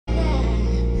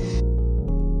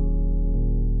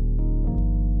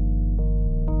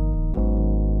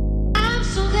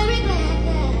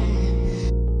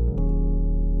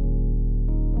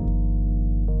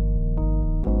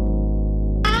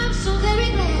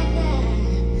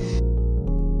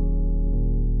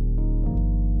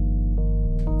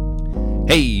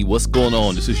Hey, what's going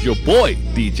on? This is your boy,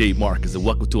 DJ Marcus, and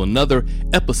welcome to another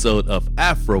episode of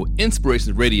Afro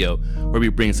Inspirations Radio, where we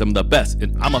bring some of the best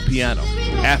in Ampiano,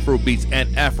 Afrobeats,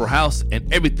 and AfroHouse,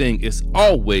 and everything is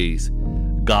always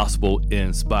gospel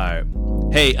inspired.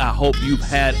 Hey, I hope you've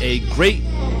had a great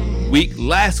week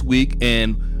last week,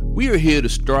 and we are here to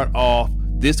start off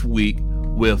this week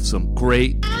with some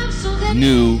great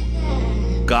new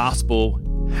gospel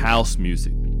house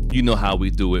music. You know how we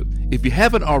do it. If you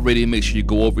haven't already, make sure you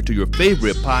go over to your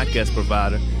favorite podcast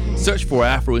provider, search for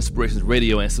Afro Inspirations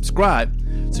Radio, and subscribe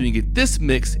so you can get this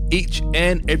mix each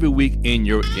and every week in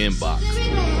your inbox.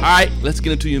 All right, let's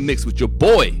get into your mix with your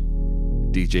boy,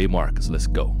 DJ Marcus. Let's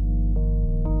go.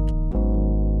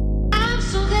 I'm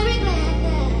so very glad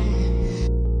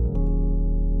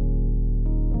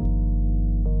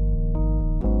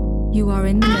You are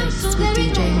in the mix with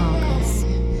DJ Marcus.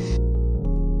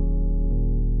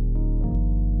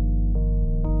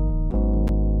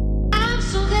 I'm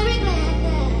so very glad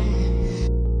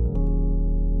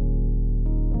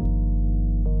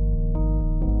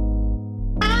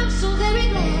I'm so very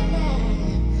glad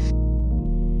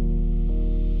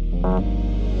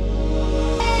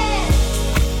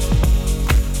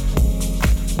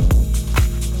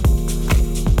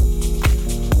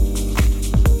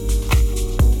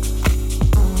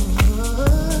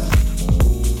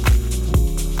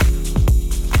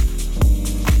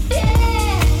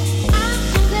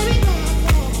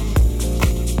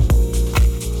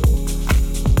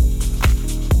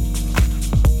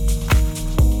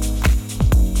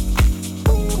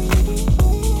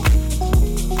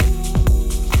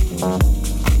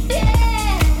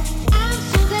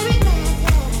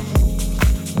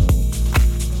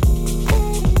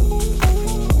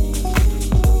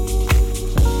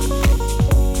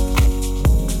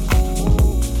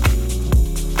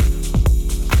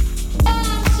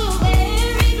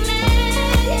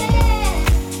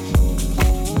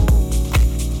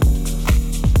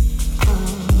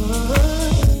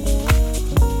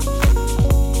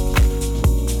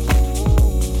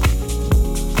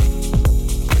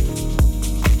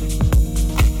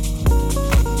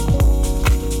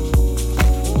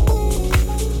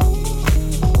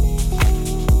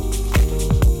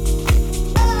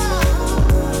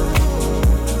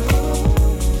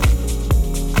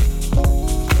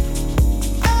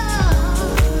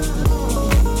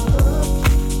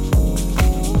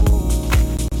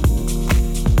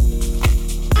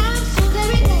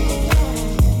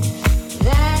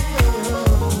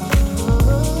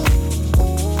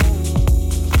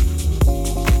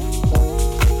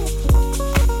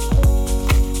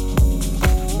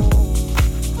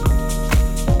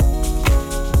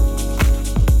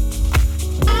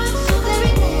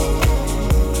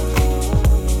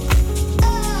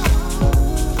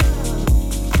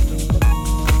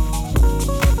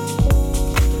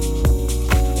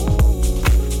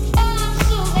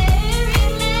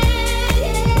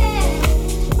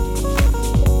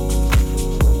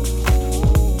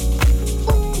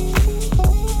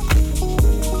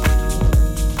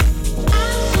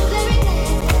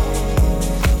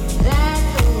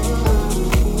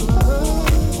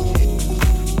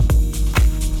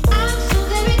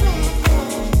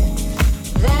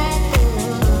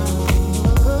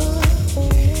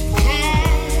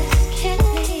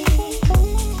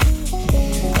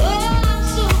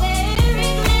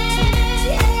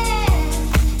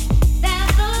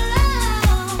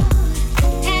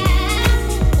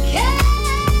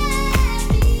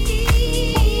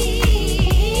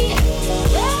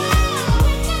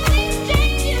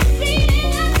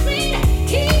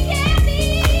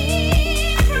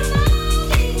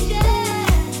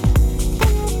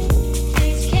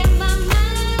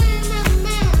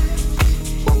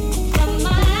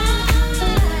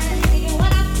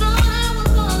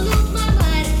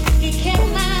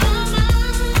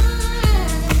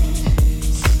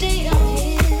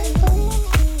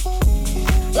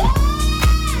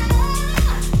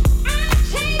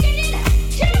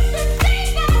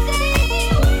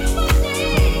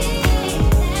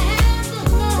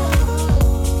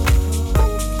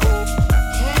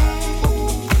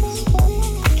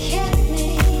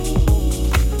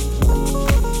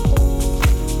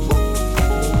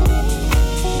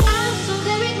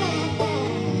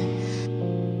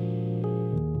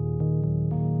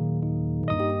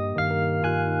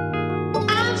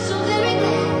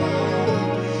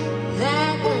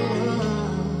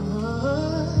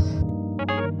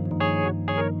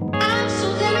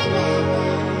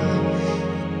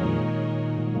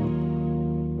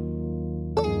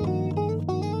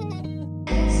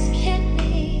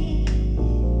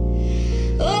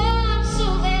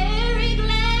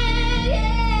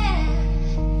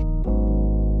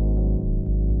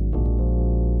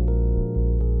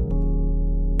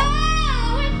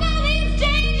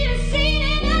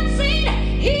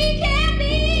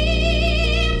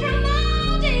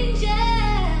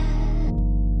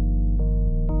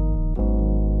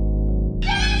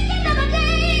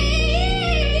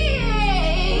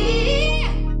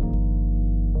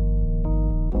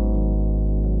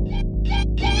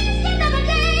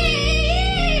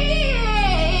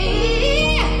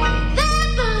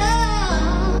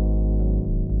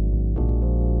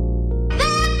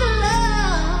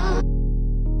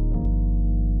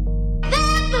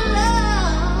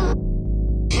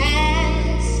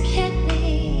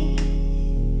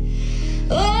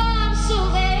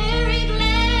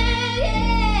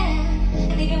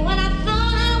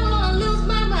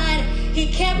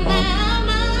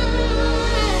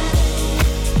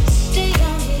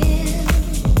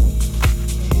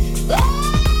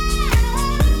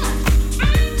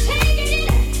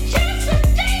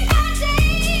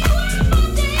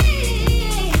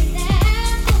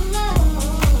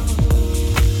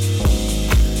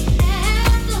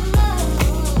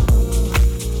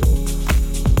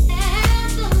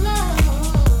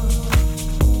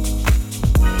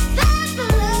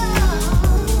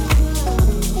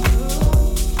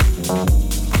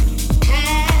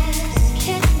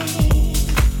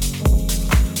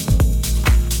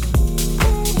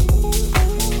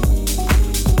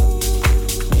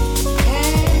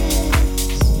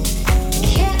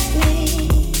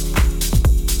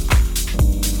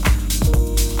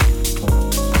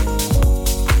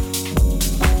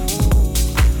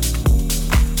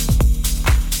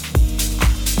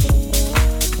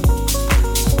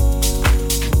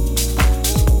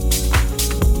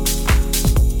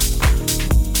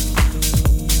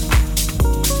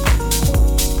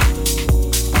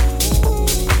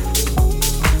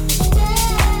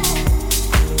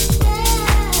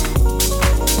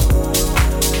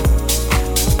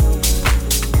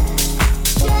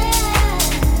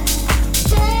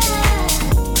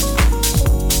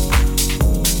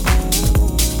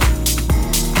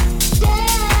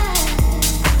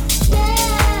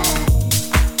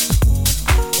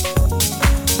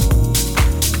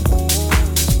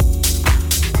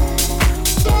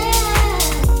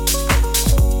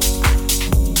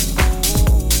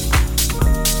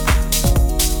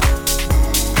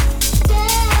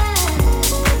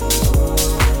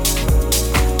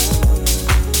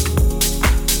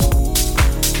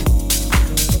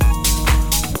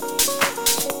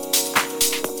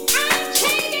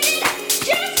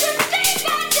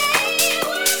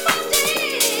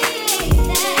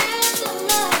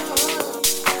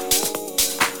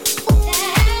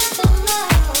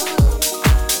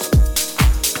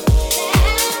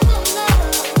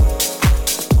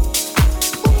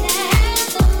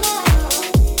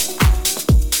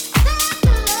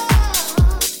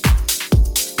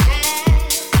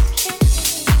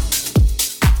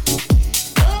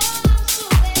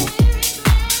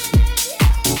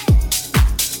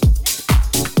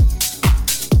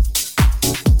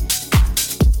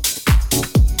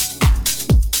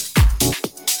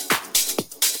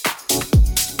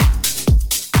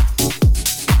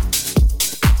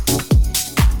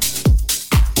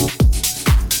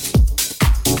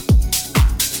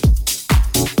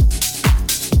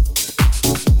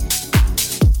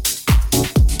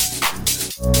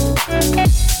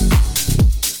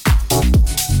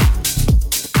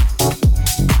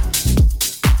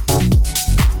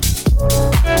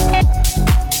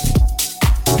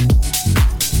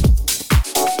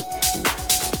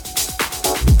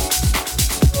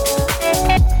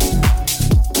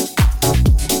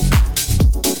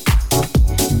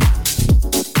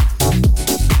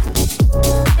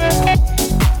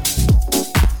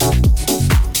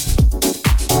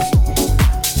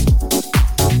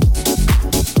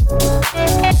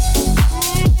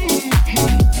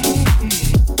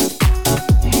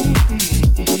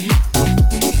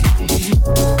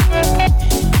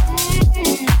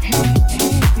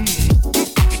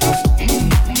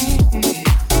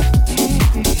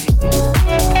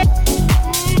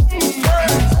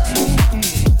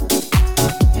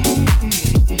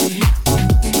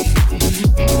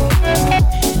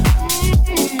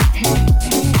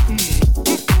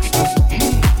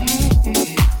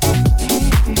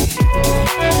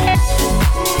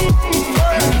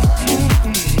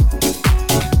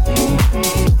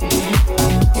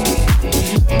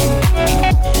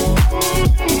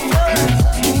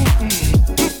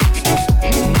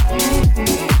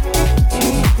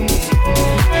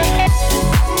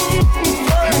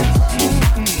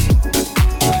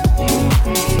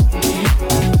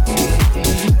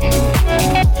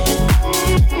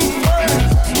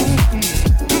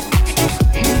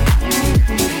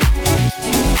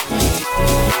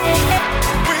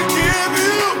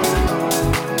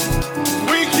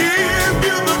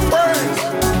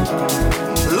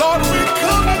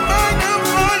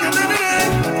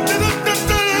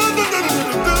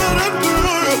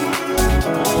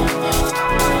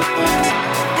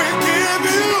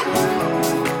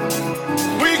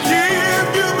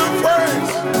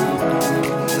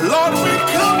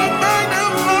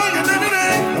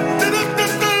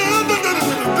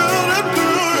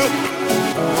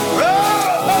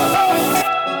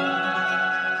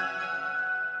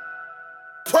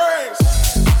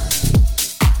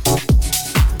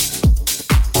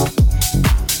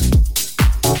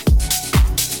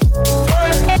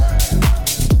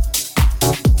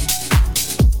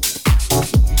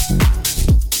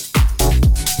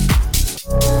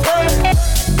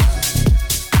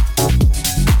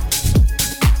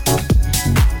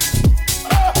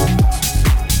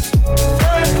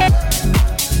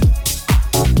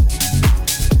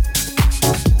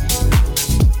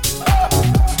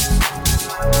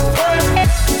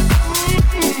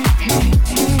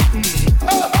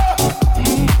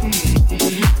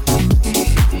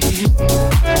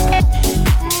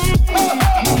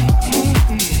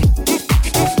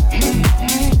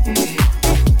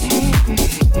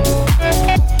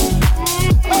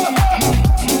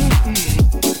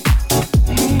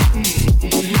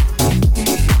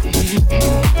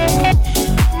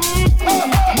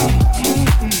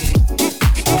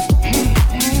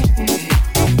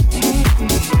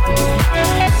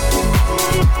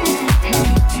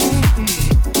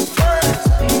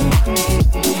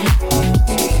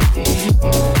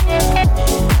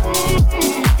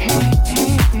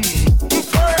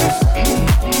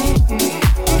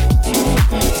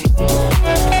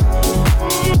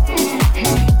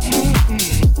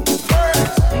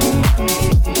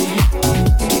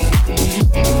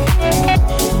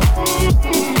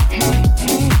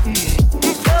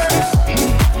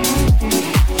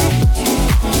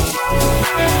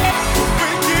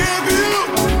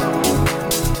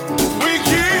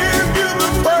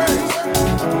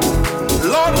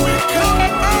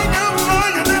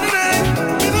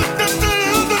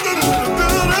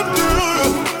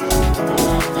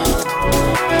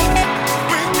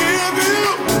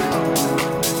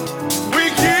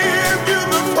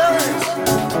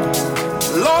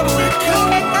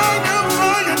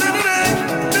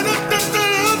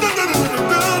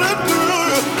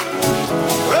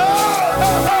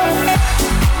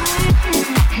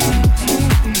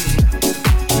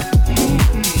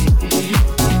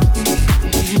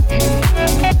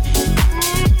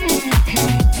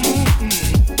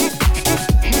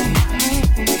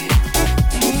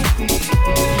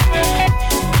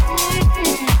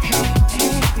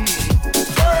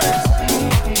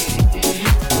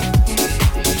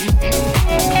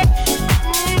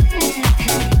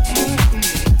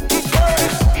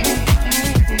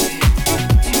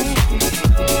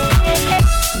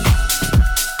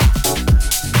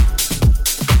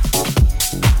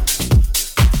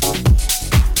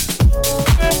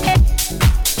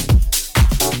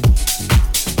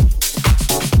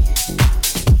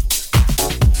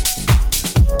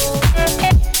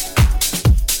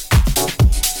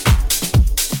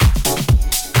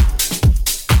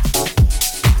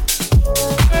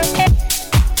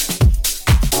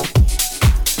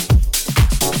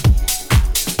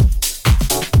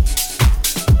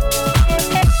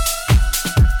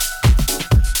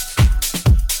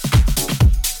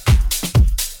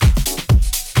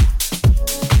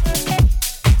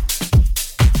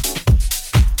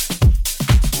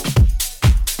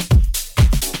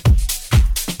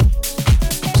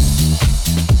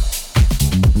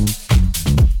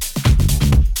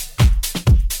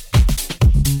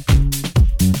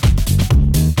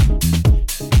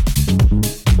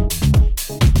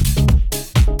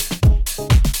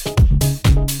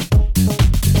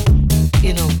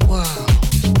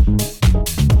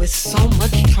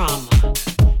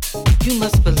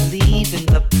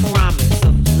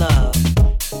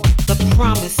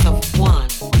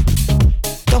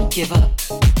Don't give up.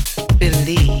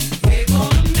 Believe. We're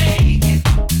gonna make it.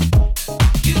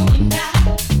 You and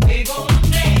I, we're gonna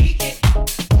make it.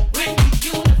 When we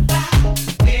unify,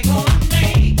 we're gonna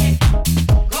make it.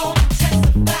 Gonna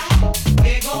testify,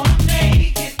 we're gonna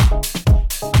make it.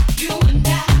 You and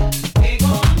I, we're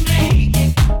gonna make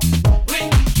it. When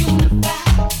we unify,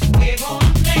 we're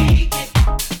gonna make it.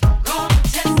 Gonna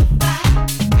testify,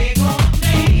 we're gonna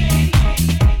make it.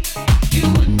 You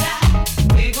and I,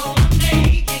 we're gonna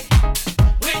make it.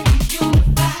 When we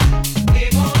unify,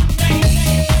 we're gonna make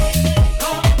it.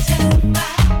 Gonna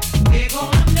testify, we're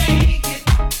gonna make it.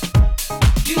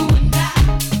 You and I,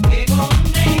 we're gonna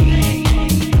make it.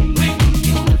 When we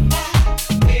unify,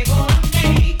 we're gonna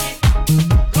make it.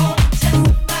 Gonna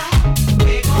testify,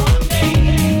 we're gonna make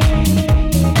it.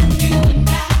 You and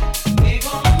I, we're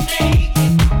gonna make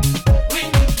it. When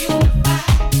we unify,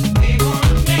 we're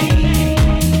gonna make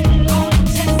it. Gonna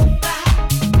testify,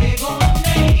 we're gonna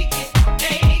make it.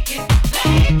 Make it,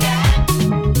 make it.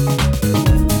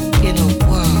 In a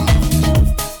world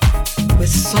with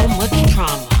so much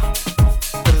trauma,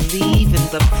 believe in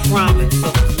the promise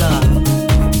of love,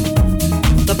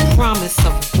 the promise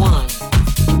of one.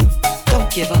 Don't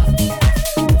give up.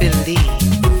 Believe.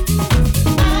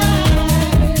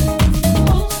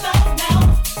 Won't stop now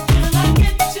till I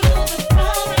get to the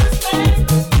promised land.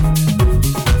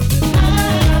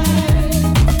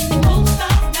 Won't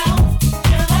stop now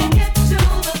till I get to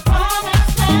the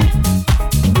promised land.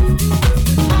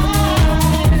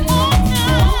 Won't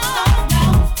stop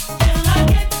now till I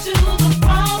get to the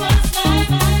promised land.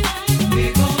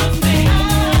 We're gonna make it.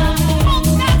 Won't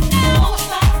stop now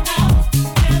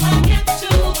till I get to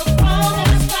the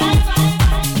promised land.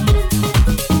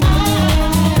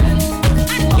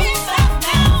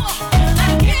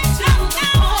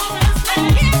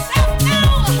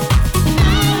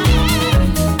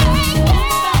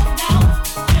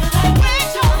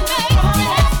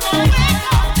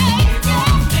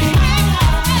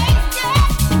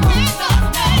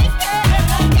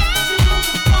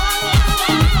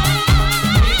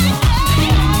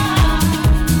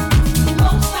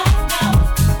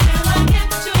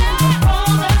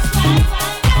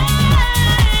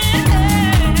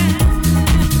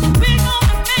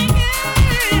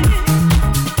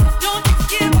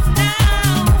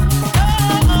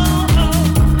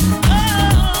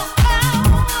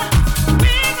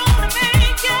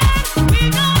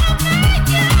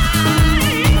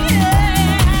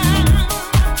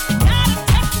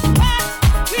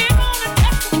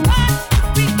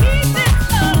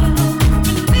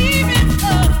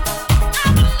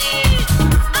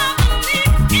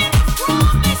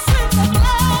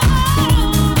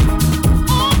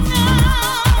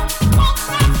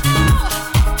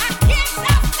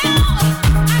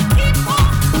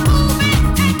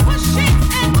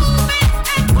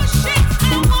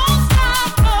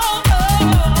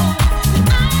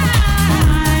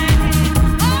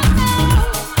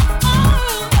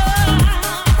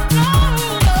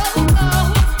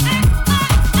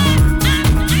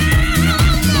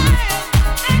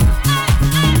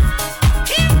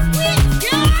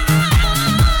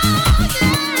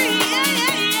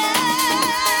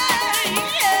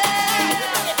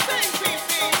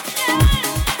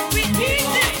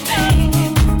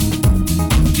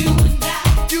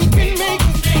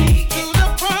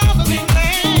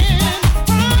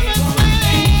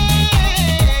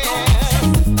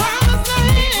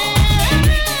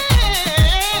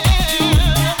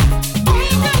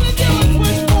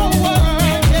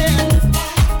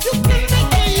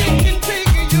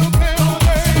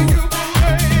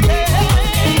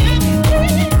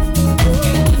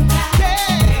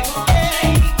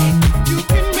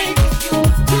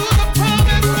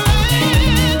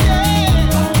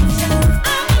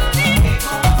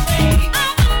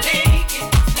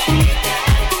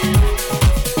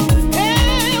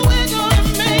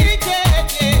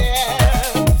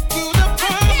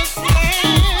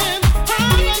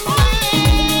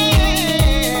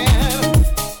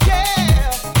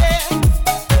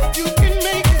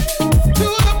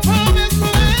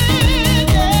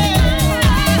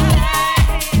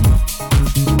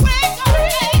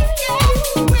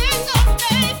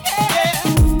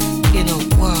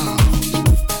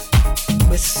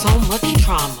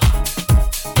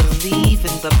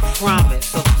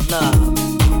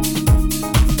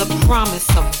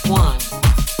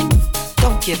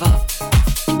 give up.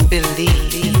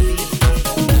 Believe.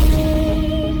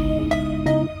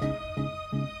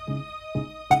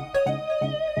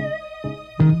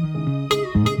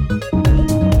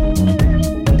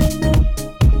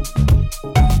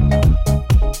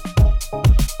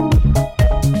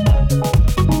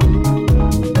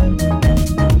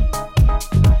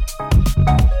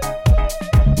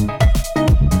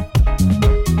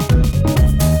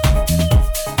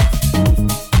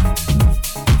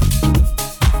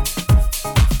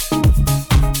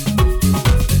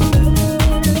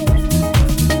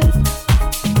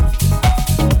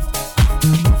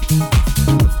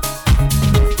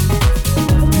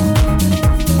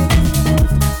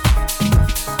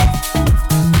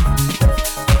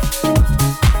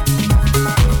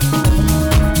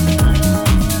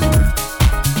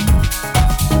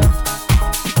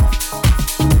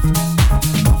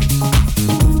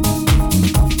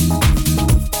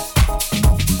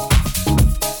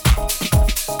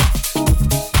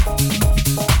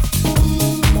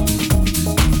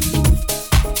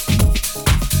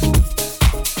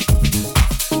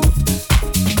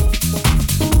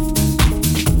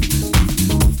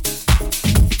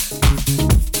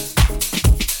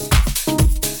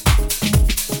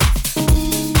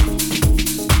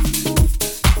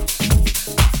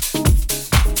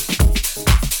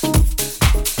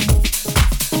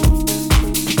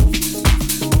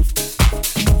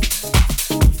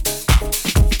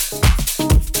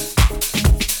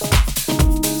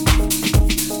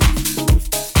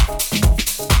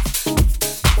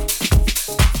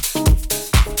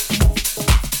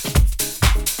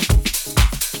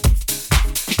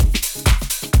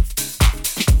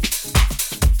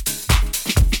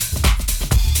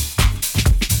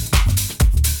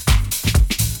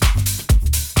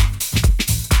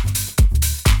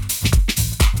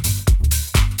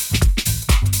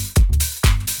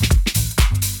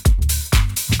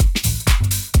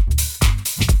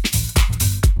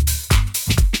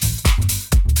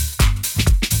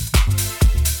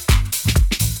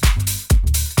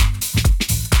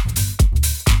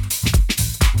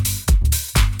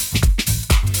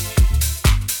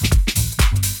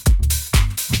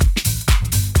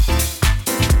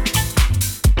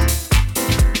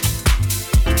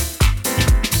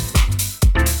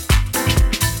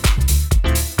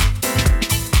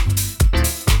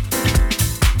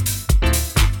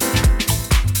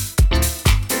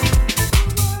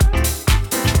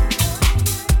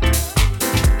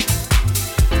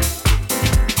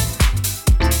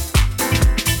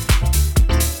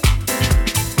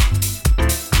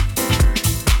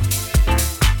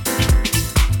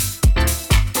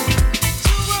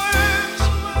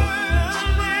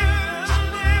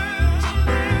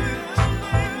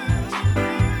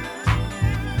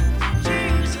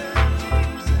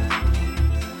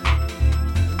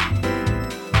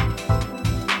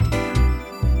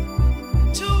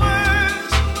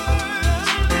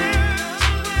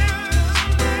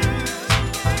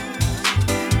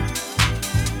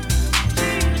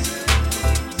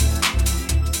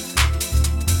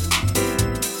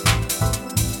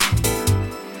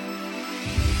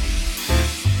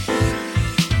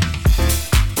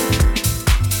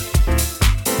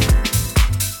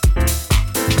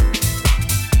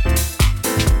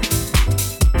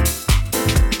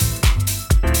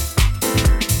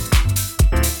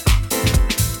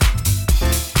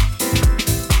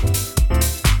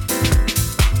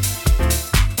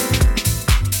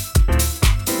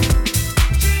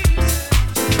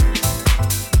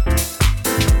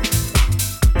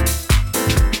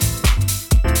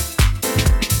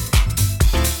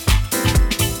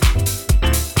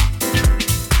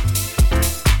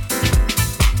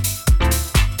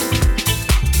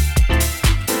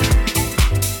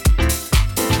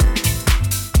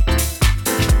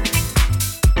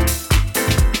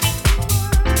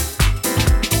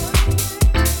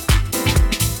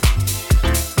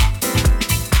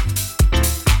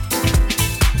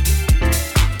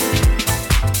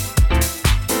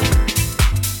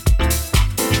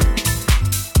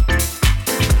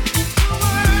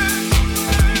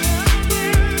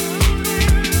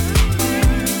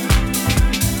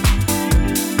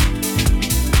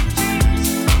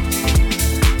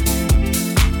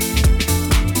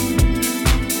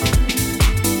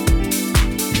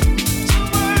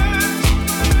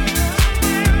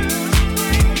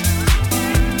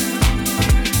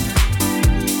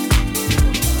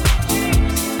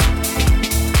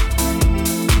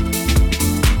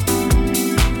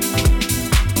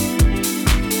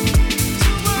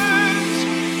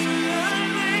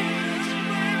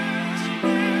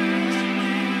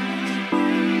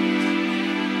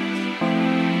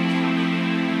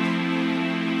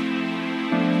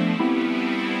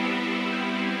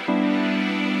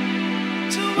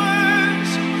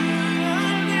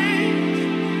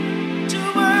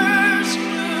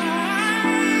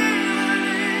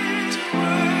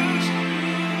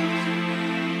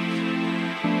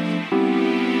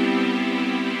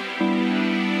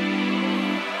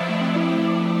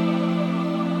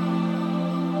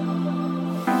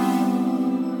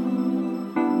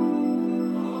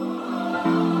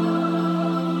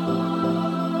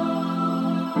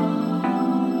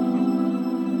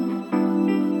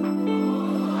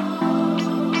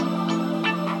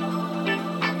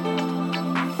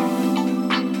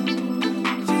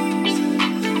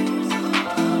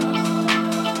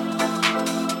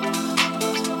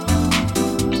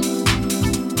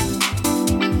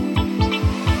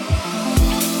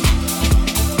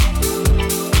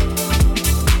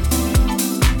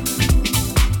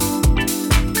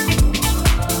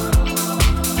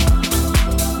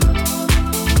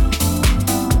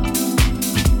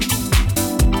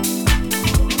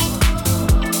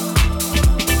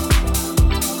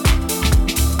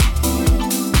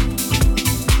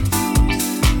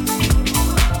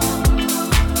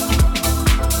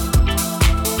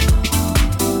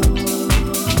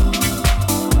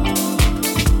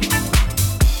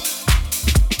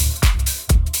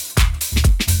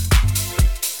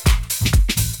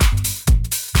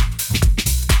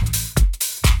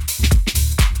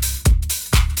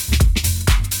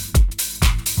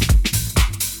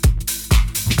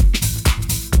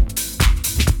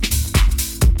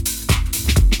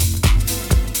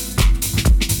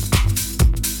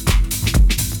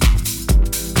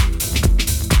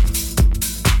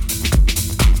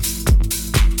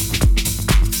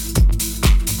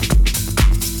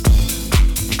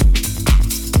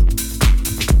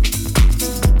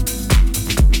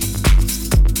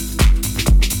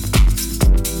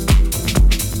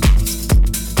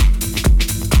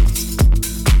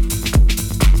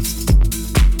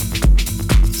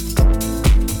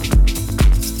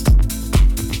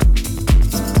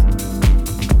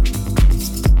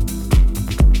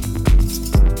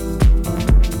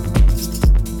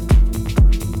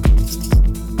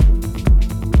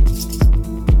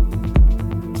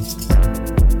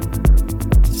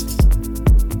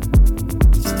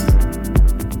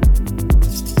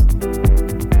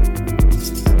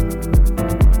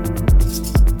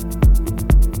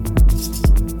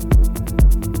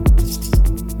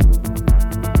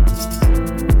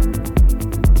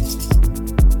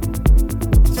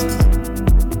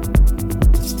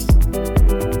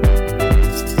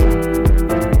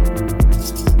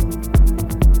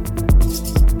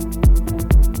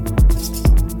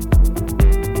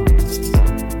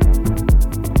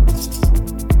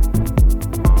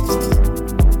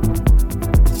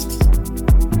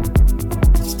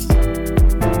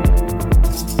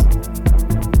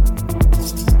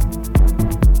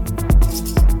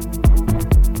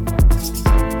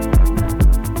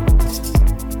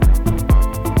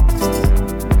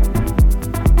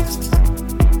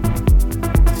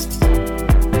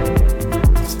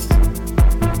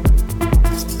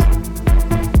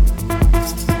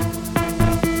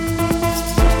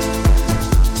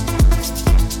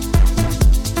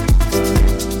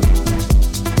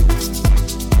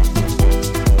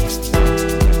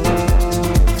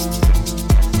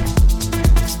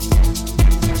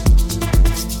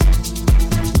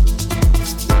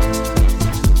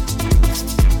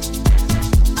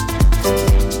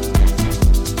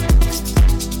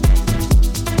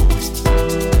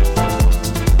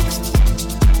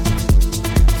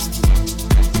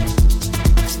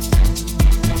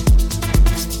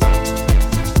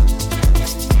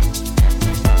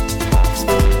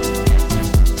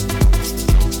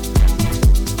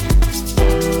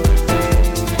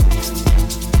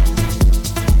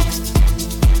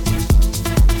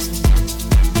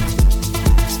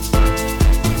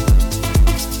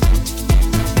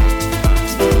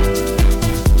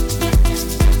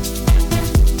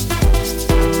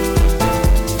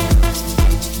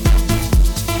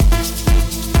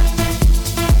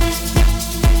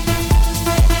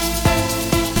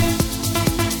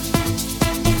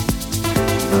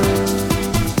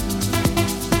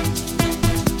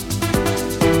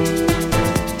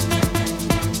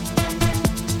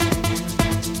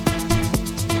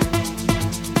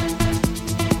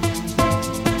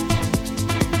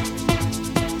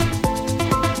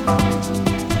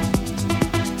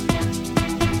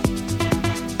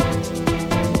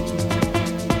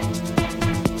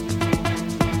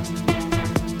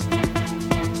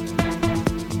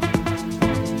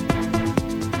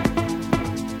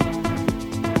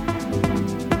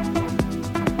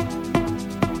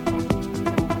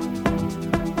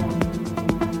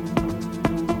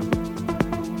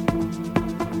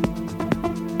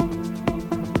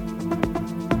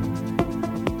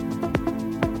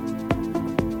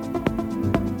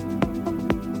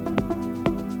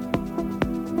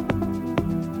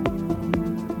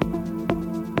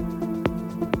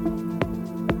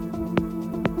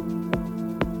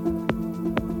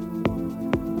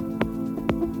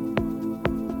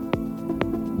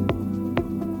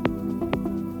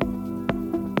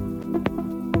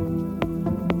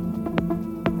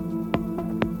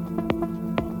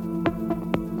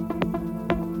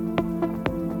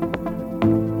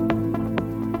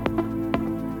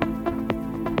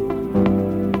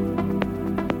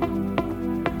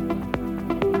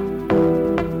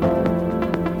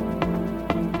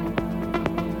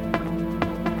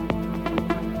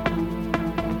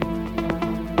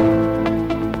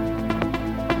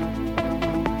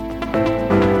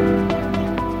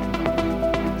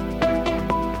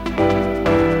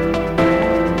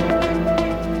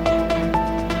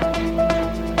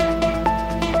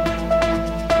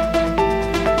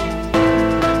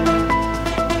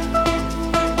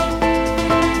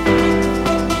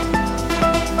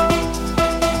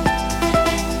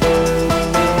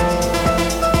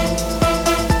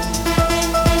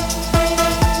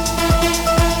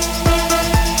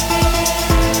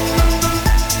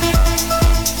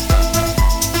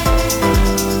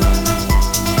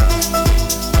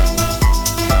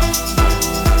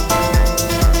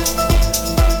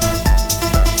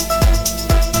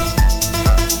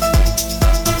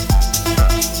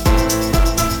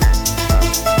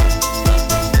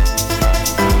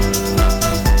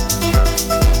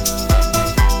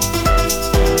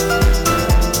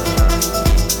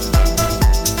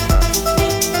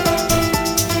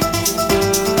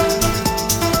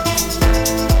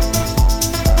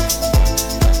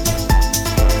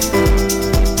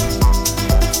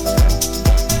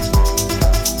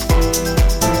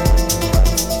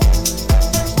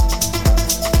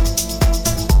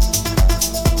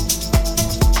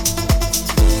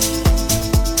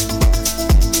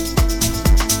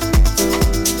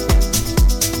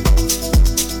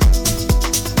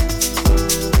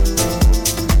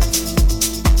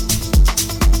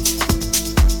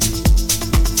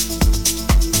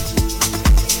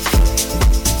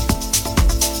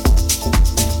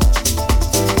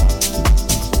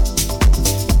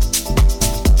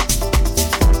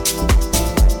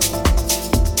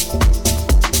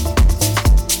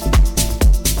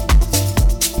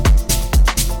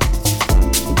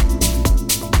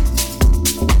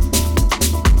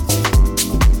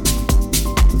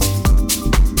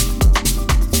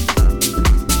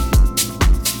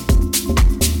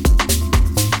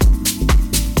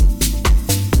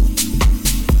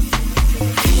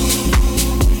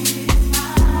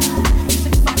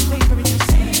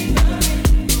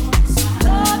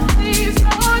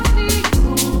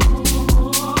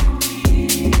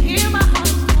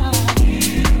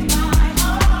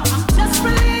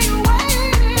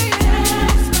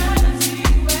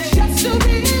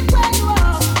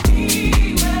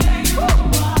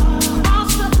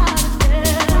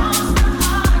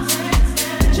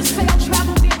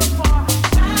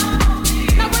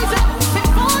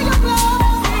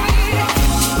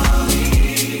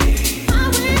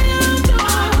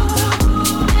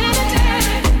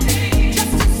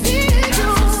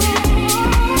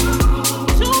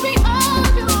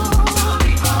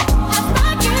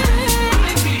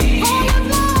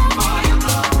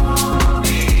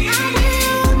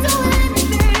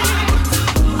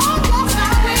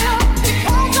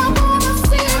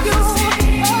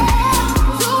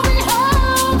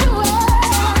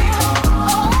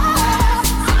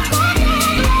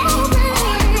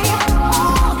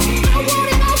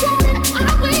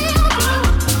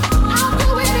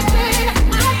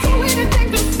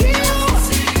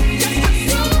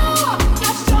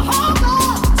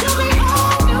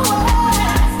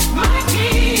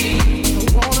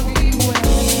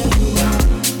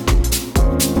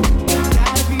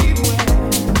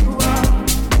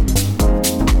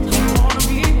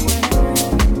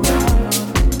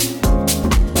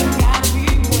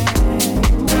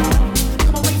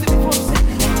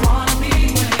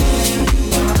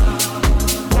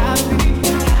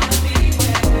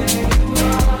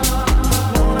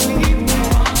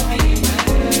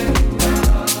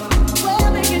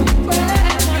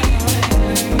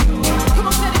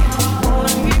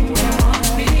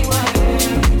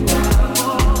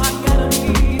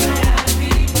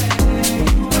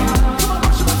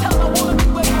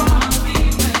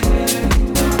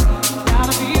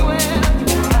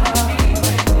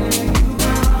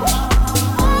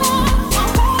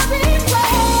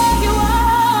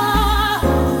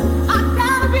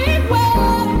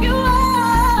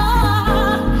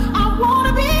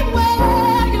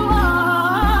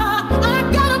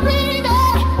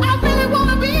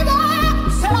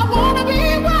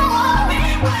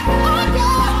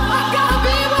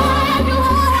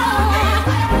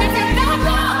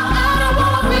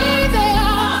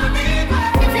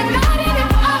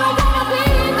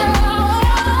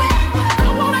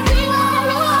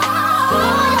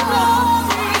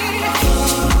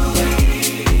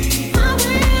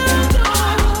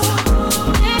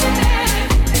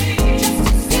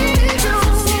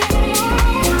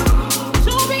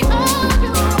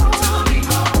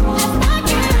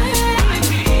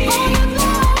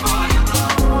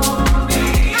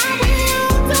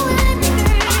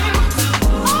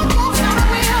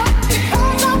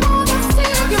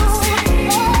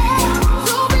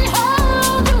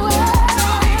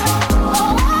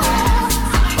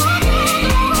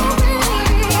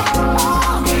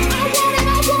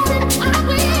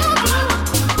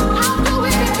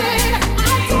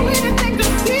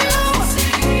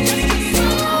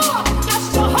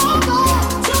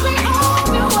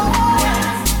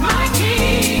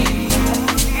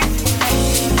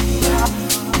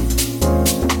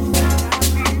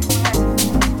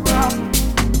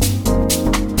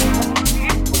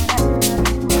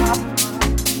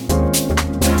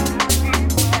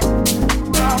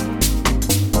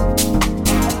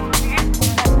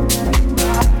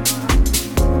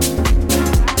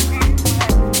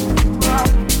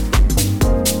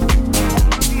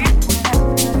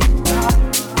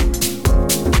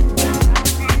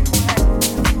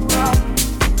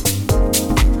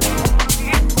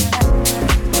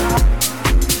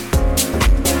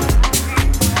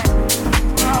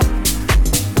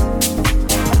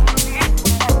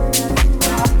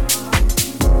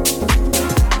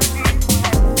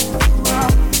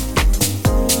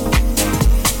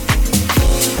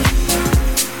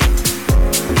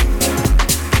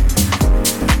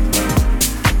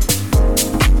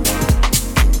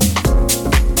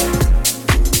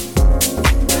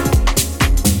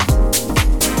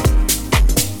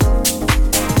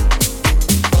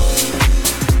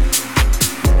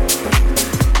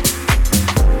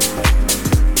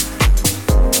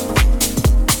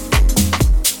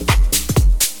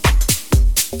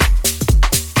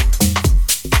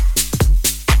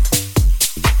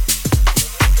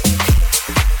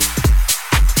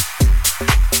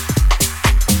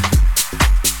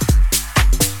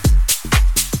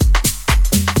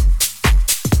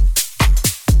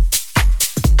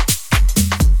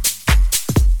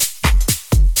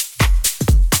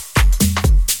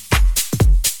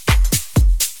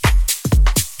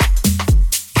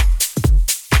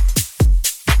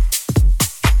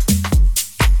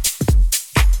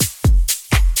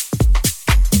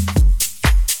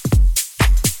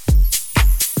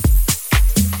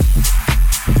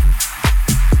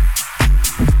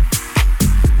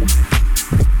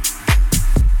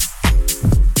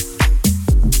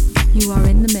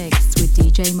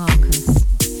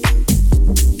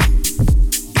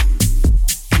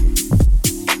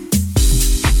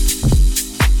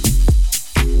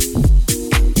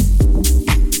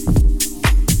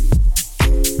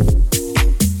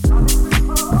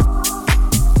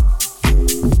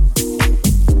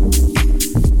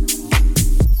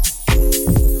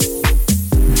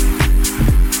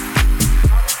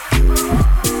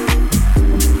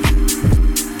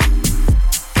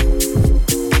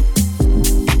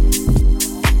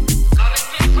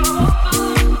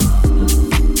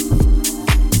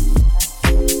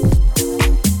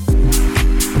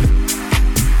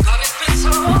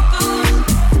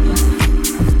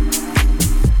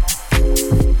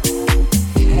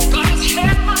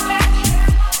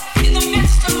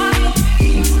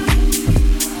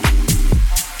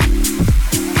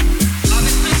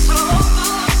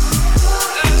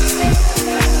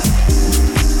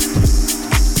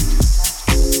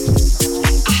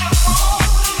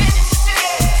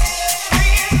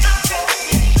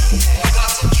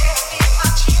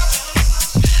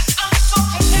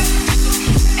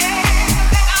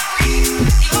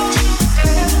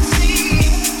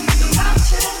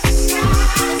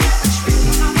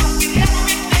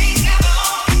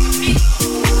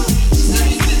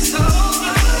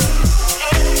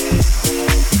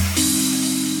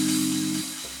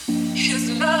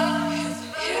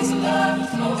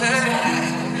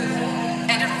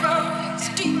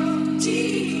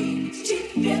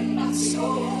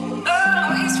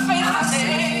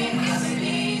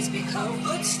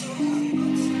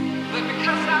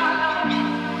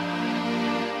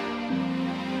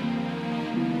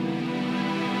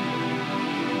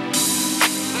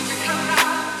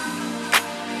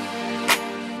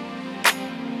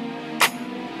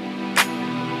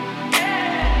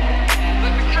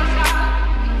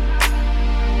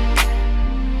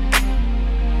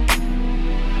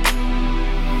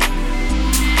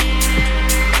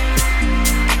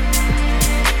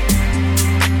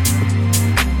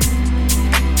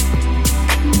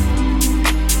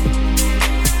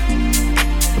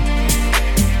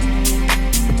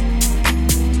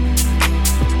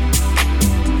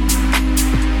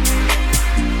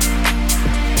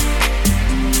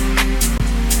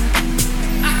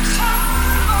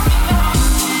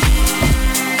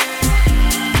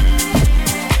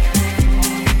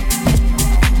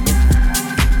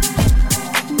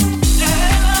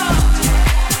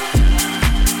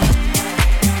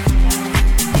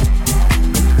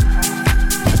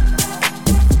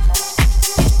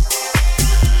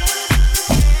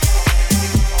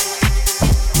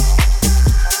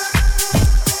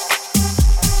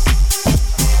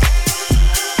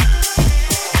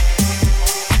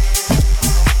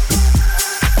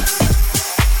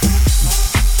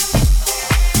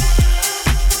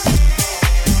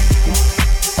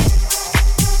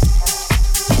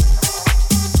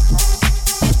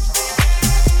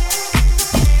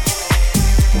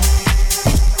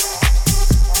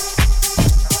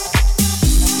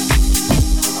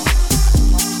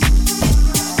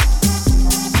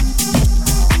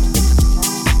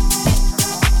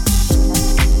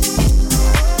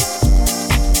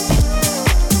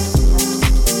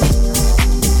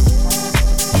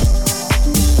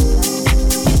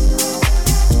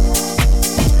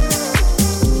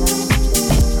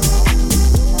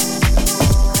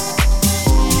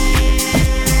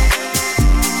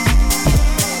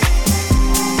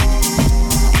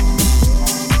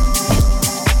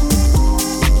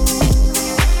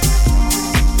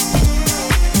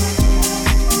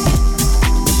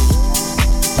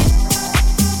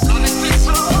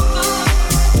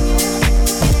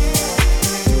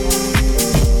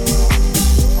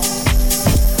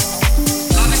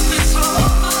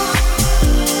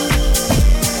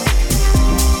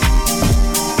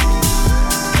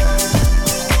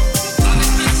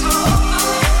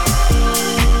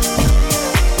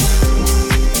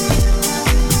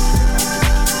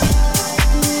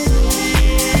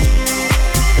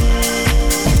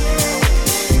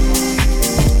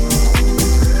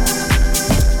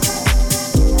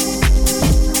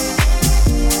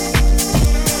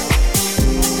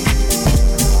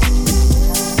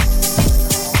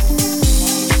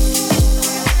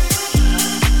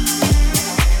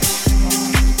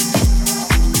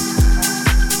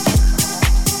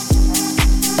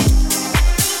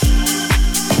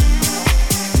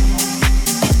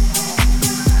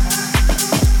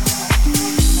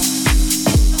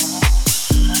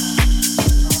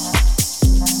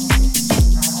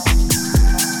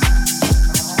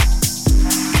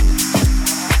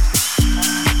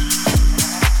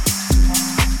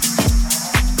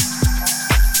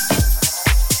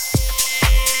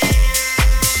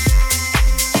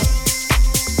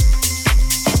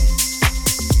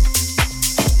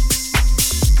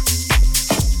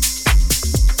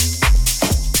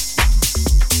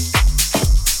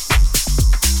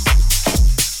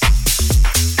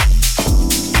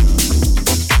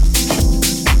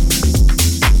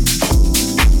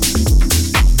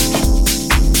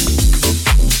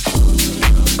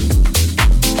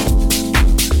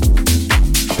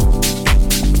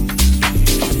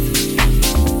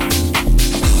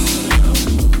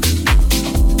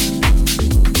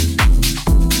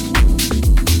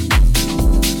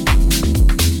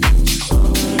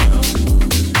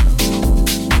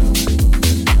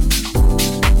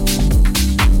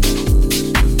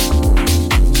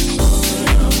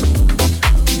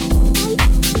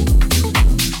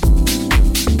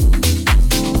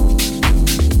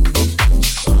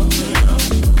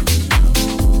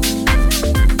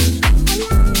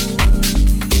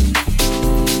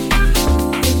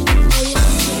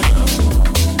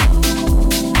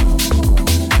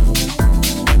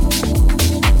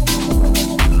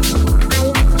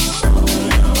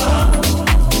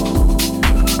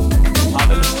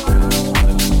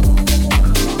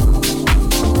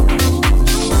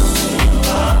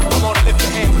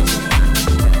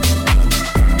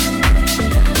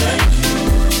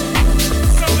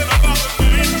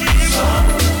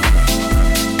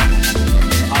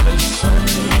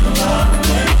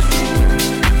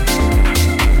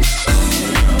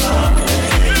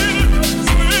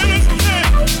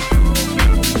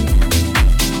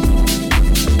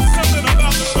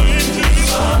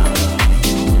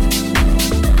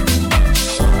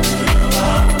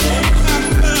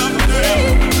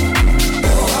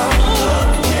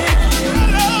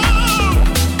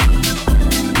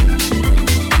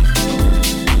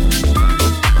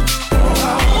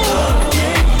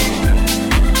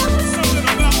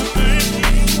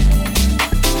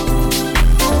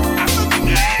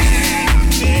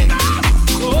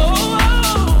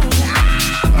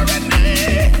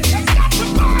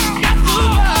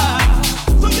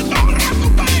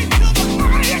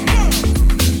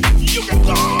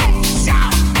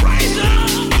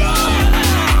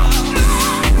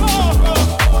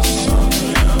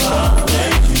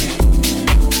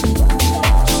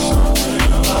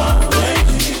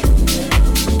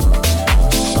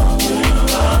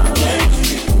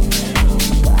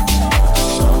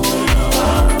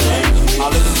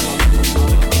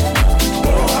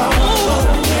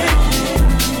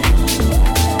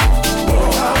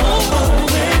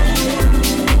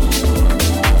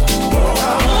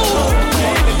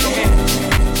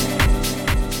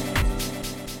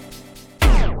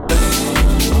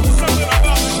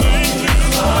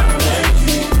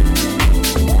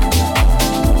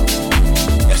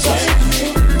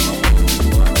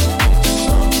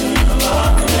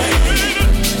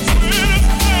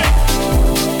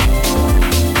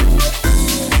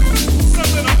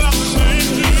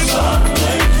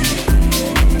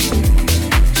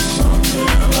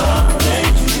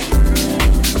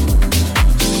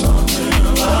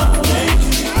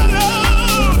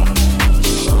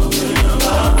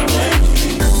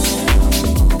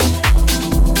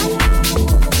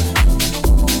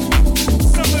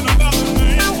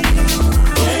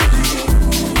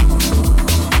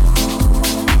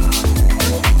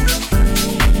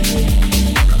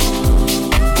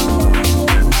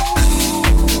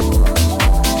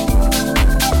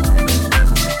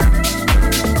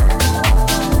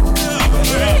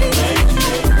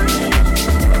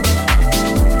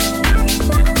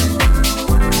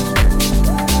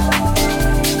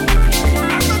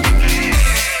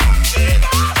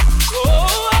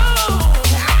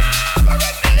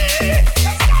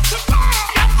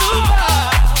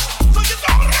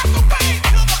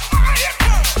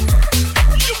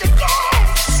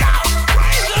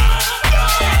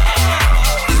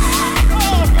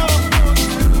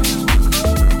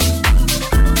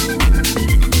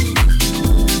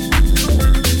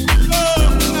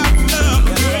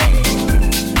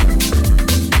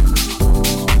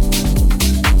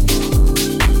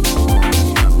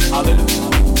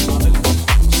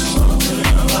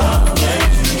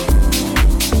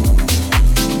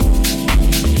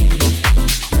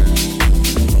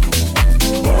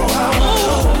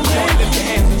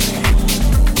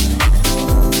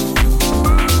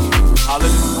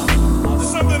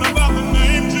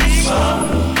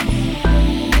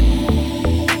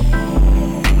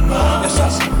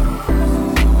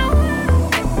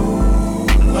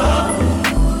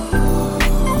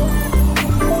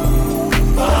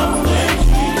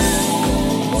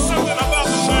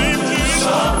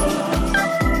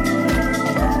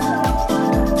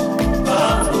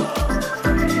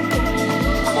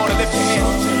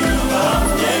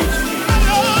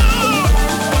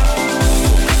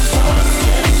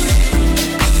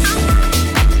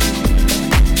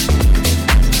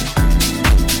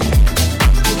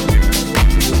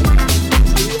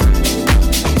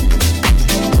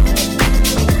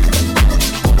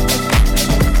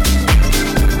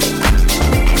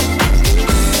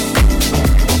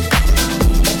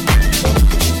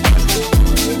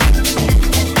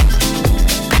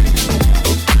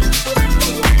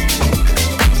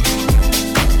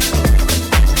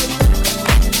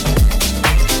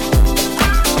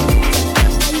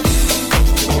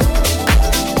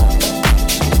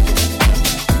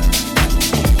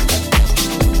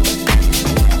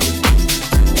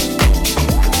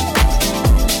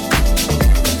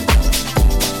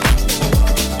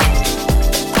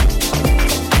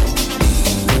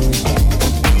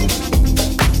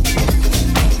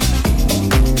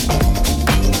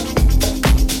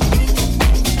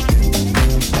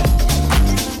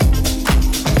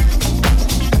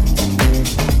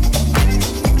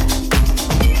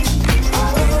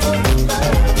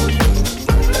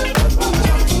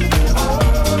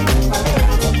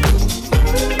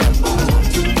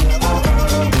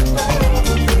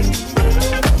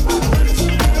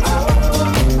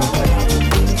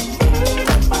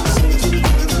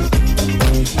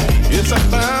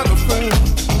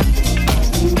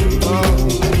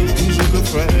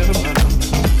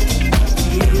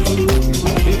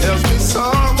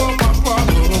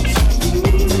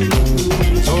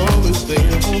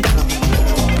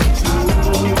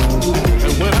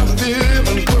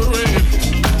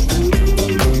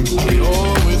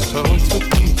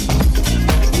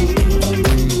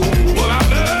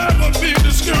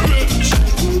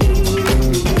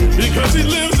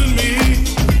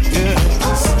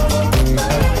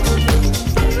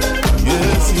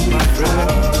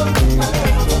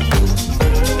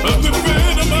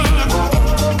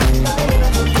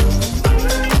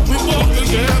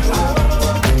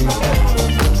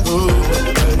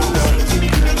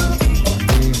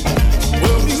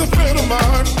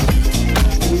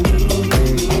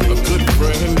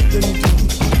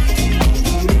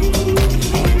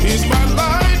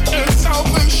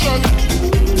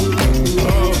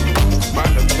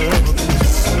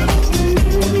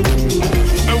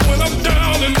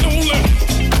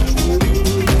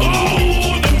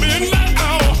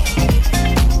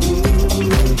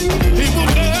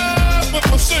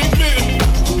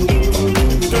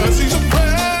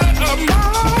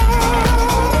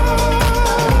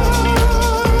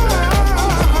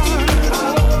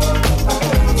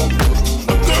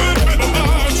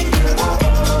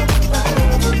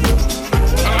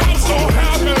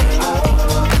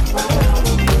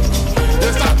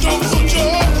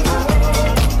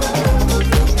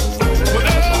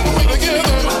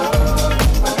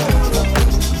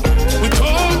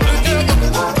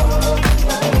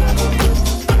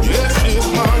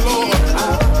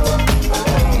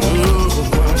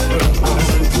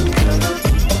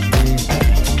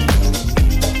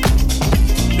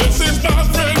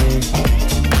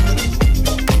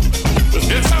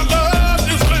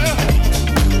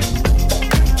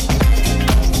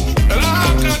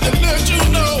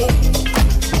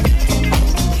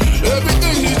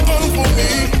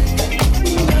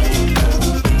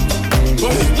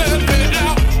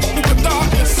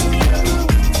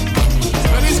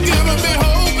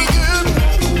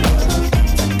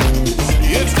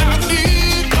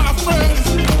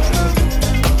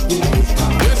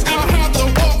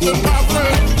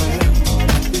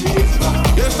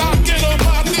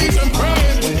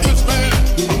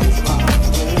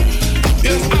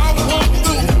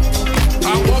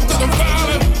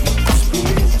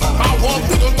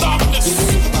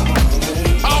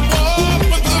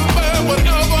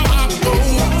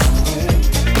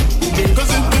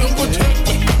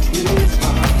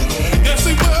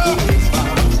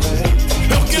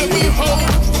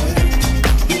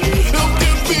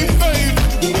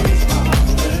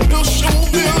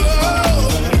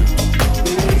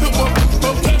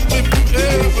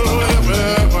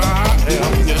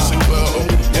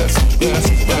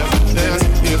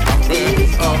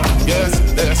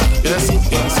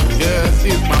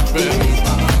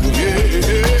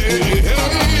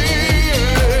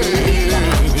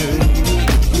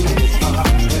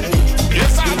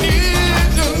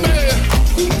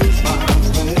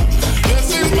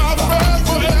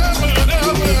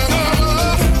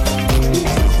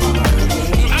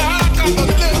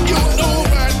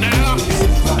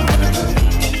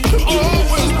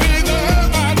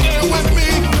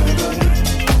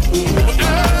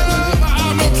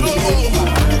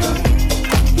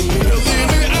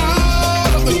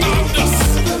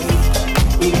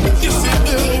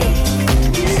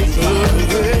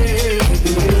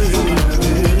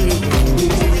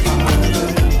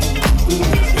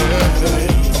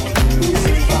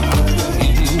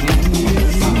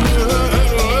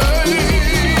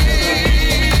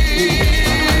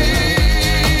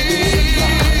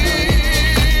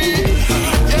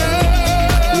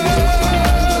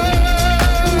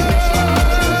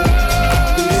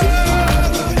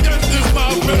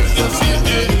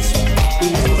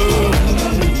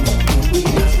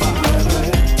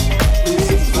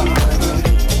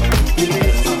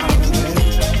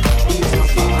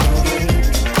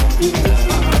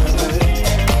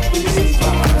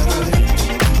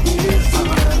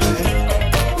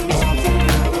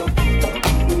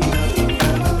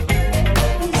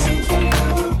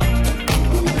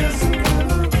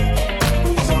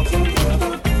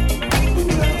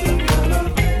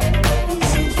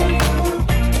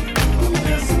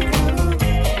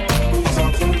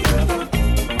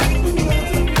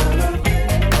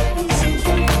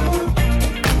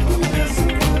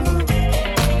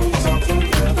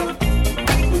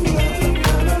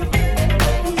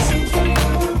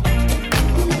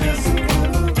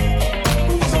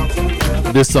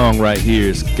 This song right here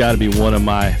has got to be one of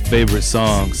my favorite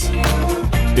songs.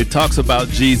 It talks about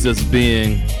Jesus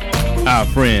being our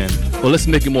friend. Well, let's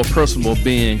make it more personal,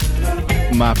 being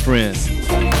my friend.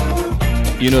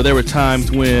 You know, there were times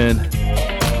when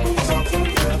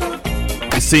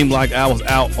it seemed like I was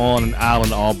out on an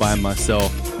island all by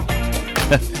myself.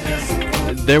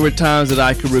 There were times that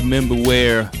I could remember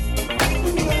where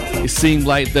it seemed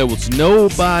like there was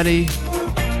nobody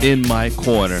in my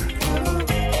corner.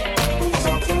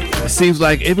 It seems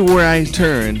like everywhere I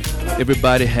turned,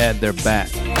 everybody had their back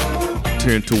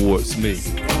turned towards me.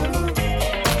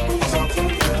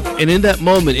 And in that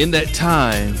moment, in that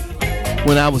time,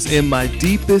 when I was in my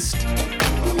deepest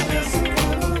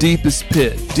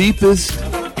pit, deepest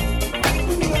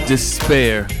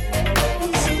despair,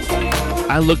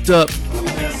 I looked up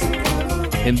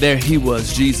and there he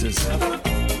was, Jesus.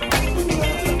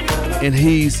 And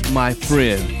he's my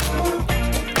friend.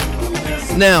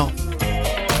 Now,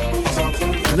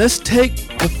 let's take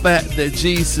the fact that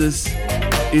Jesus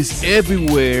is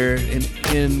everywhere and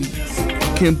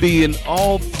can be in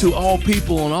all to all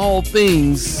people and all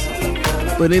things,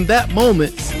 but in that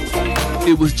moment,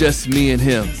 it was just me and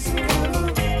him.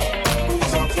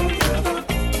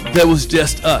 There was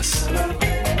just us.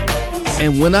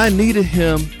 And when I needed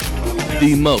him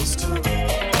the most,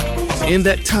 in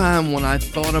that time when I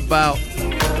thought about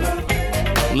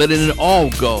letting it all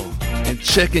go and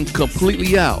checking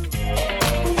completely out,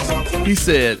 he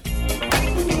said,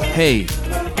 hey,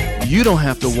 you don't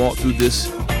have to walk through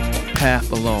this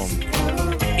path alone.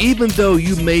 Even though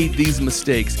you made these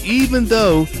mistakes, even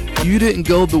though you didn't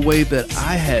go the way that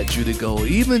I had you to go,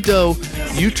 even though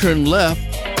you turned left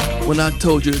when I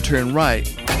told you to turn right,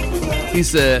 he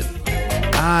said,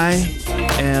 I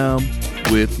am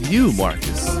with you,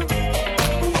 Marcus.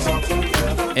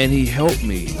 And he helped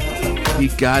me. He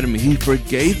guided me. He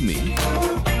forgave me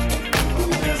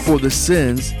for the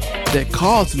sins that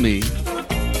caused me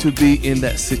to be in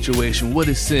that situation. What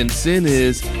is sin? Sin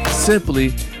is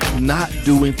simply not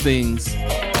doing things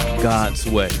God's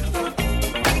way.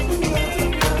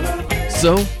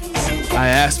 So I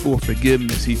asked for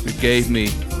forgiveness. He forgave me.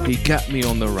 He got me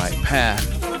on the right path.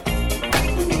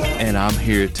 And I'm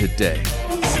here today.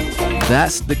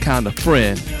 That's the kind of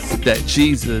friend that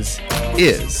Jesus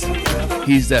is.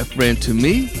 He's that friend to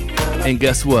me. And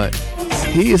guess what?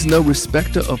 He is no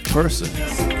respecter of person.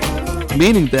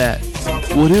 Meaning that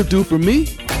what he'll do for me,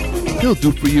 he'll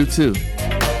do for you too.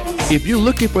 If you're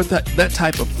looking for that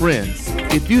type of friend,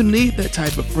 if you need that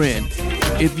type of friend,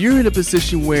 if you're in a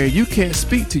position where you can't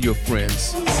speak to your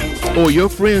friends, or your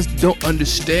friends don't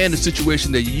understand the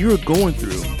situation that you're going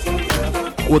through,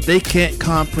 or they can't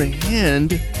comprehend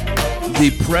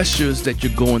the pressures that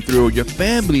you're going through, or your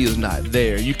family is not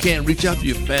there, you can't reach out to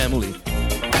your family,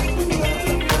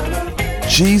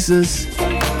 Jesus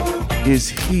is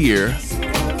here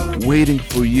waiting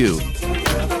for you.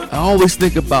 I always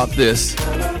think about this.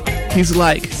 He's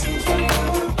like,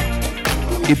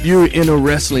 if you're in a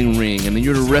wrestling ring and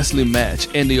you're in a wrestling match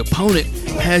and the opponent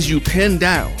has you pinned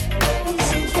down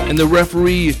and the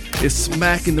referee is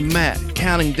smacking the mat,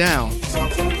 counting down,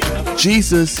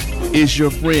 Jesus is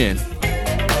your friend.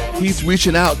 He's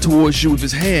reaching out towards you with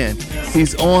his hand.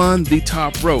 He's on the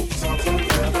top rope.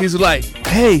 He's like,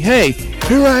 hey,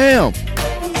 here I am.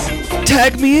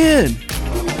 Tag me in.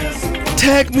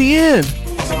 Tag me in.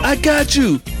 I got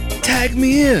you. Tag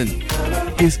me in.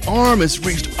 His arm is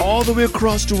reached all the way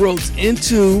across the ropes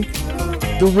into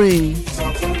the ring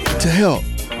to help.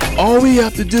 All we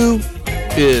have to do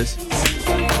is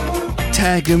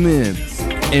tag him in.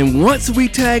 And once we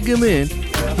tag him in,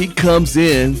 he comes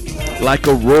in like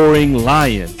a roaring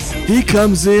lion. He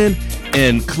comes in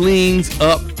and cleans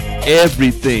up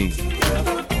everything.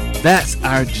 That's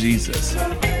our Jesus.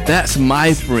 That's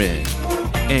my friend.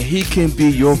 And he can be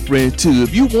your friend too.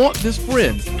 If you want this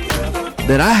friend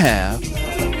that I have,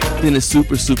 then it's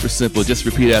super, super simple. Just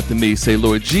repeat after me. Say,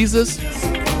 Lord Jesus,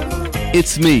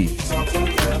 it's me.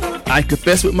 I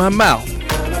confess with my mouth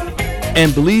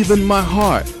and believe in my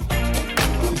heart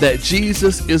that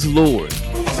Jesus is Lord.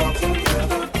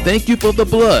 Thank you for the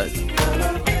blood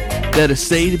that has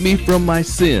saved me from my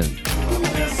sin.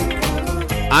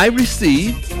 I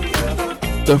receive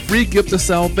the free gift of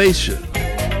salvation,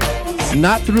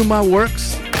 not through my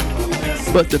works,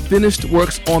 but the finished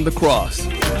works on the cross.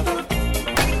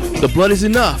 The blood is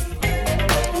enough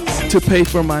to pay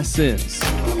for my sins.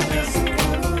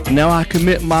 Now I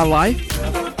commit my life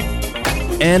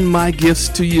and my gifts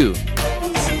to you.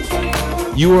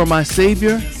 You are my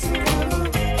Savior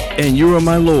and you are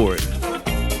my Lord.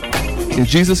 In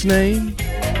Jesus' name,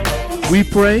 we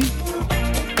pray.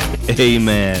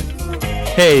 Amen.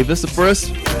 Hey, if it's the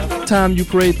first time you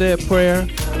prayed that prayer,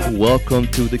 welcome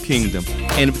to the kingdom.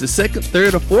 And if it's the second,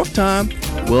 third, or fourth time,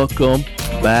 welcome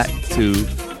back to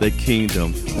the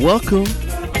kingdom. Welcome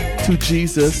to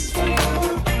Jesus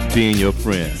being your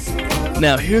friend.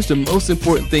 Now, here's the most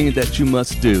important thing that you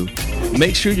must do.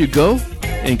 Make sure you go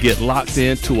and get locked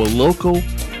into a local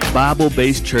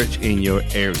Bible-based church in your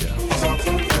area.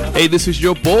 Hey, this is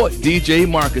your boy, DJ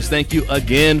Marcus. Thank you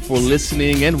again for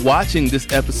listening and watching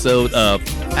this episode of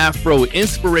Afro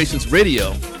Inspirations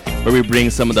Radio, where we bring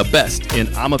some of the best in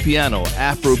Ampiano,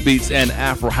 Afrobeats, and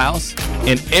AfroHouse,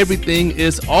 and everything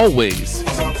is always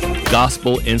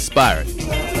gospel inspired.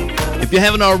 If you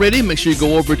haven't already, make sure you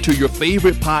go over to your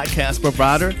favorite podcast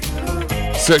provider,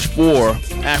 search for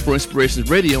Afro Inspirations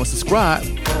Radio, and subscribe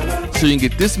so you can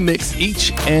get this mix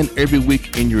each and every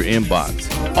week in your inbox.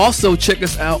 Also, check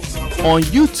us out on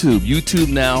YouTube. YouTube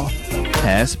now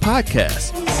has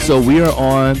podcasts, so we are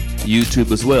on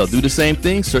YouTube as well. Do the same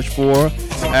thing. Search for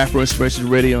Afro Inspirations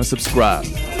Radio and subscribe.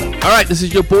 All right, this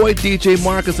is your boy, DJ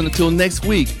Marcus, and until next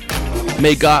week,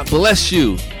 may God bless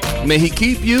you. May He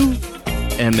keep you,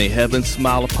 and may heaven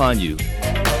smile upon you.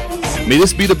 May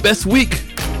this be the best week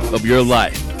of your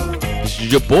life. This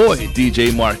is your boy,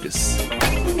 DJ Marcus,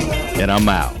 and I'm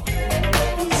out.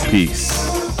 Peace.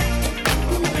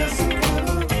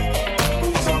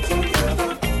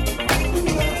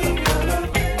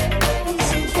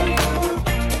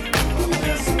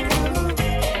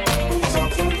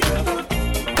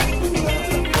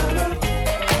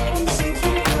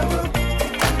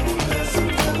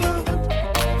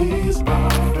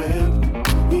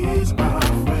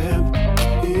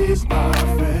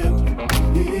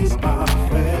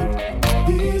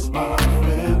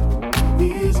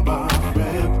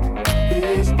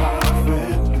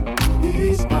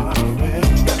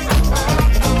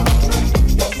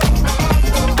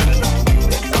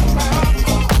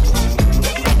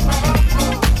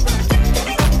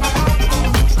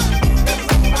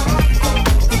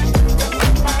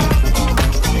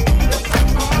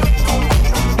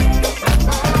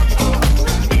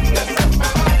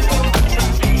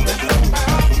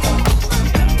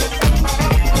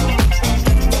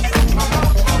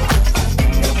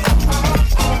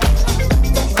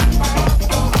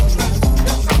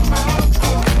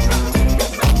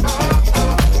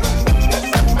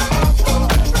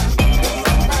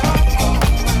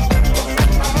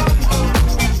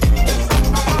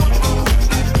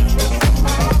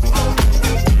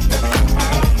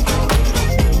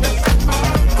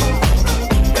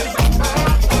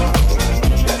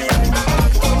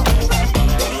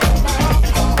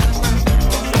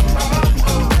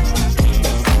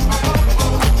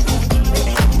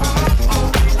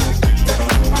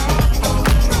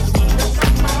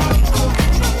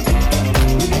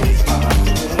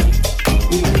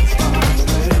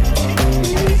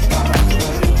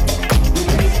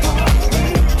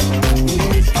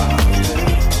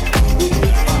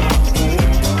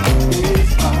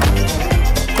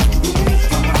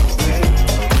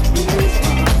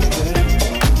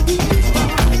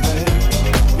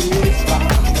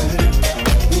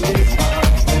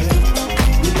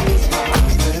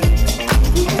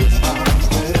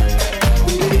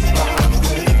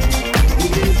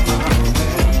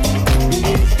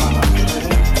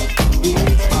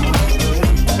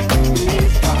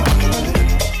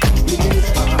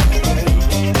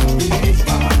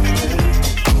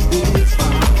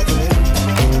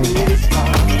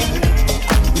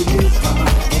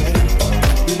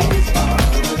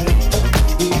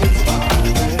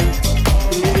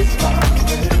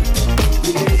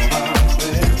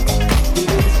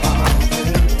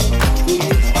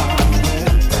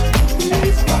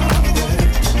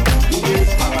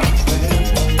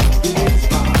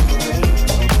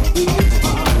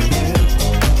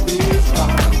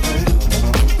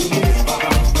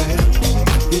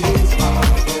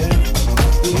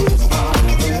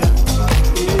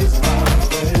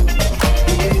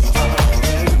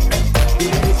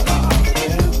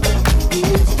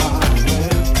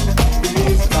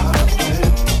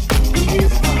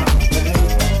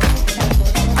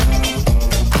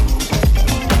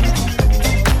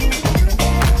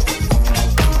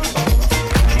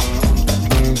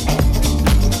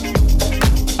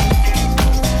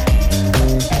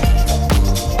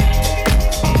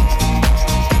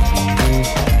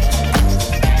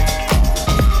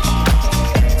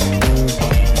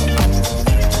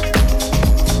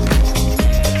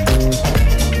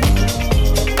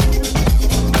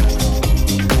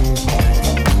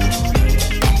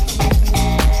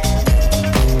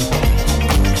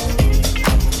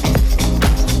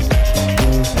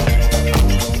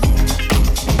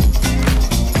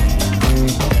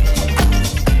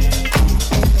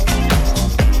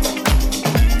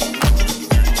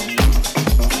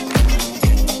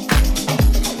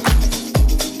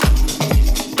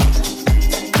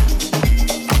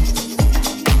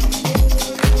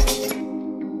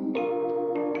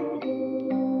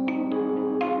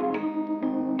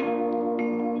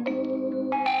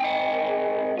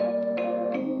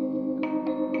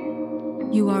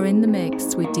 You are in the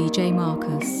mix with DJ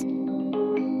Marcus.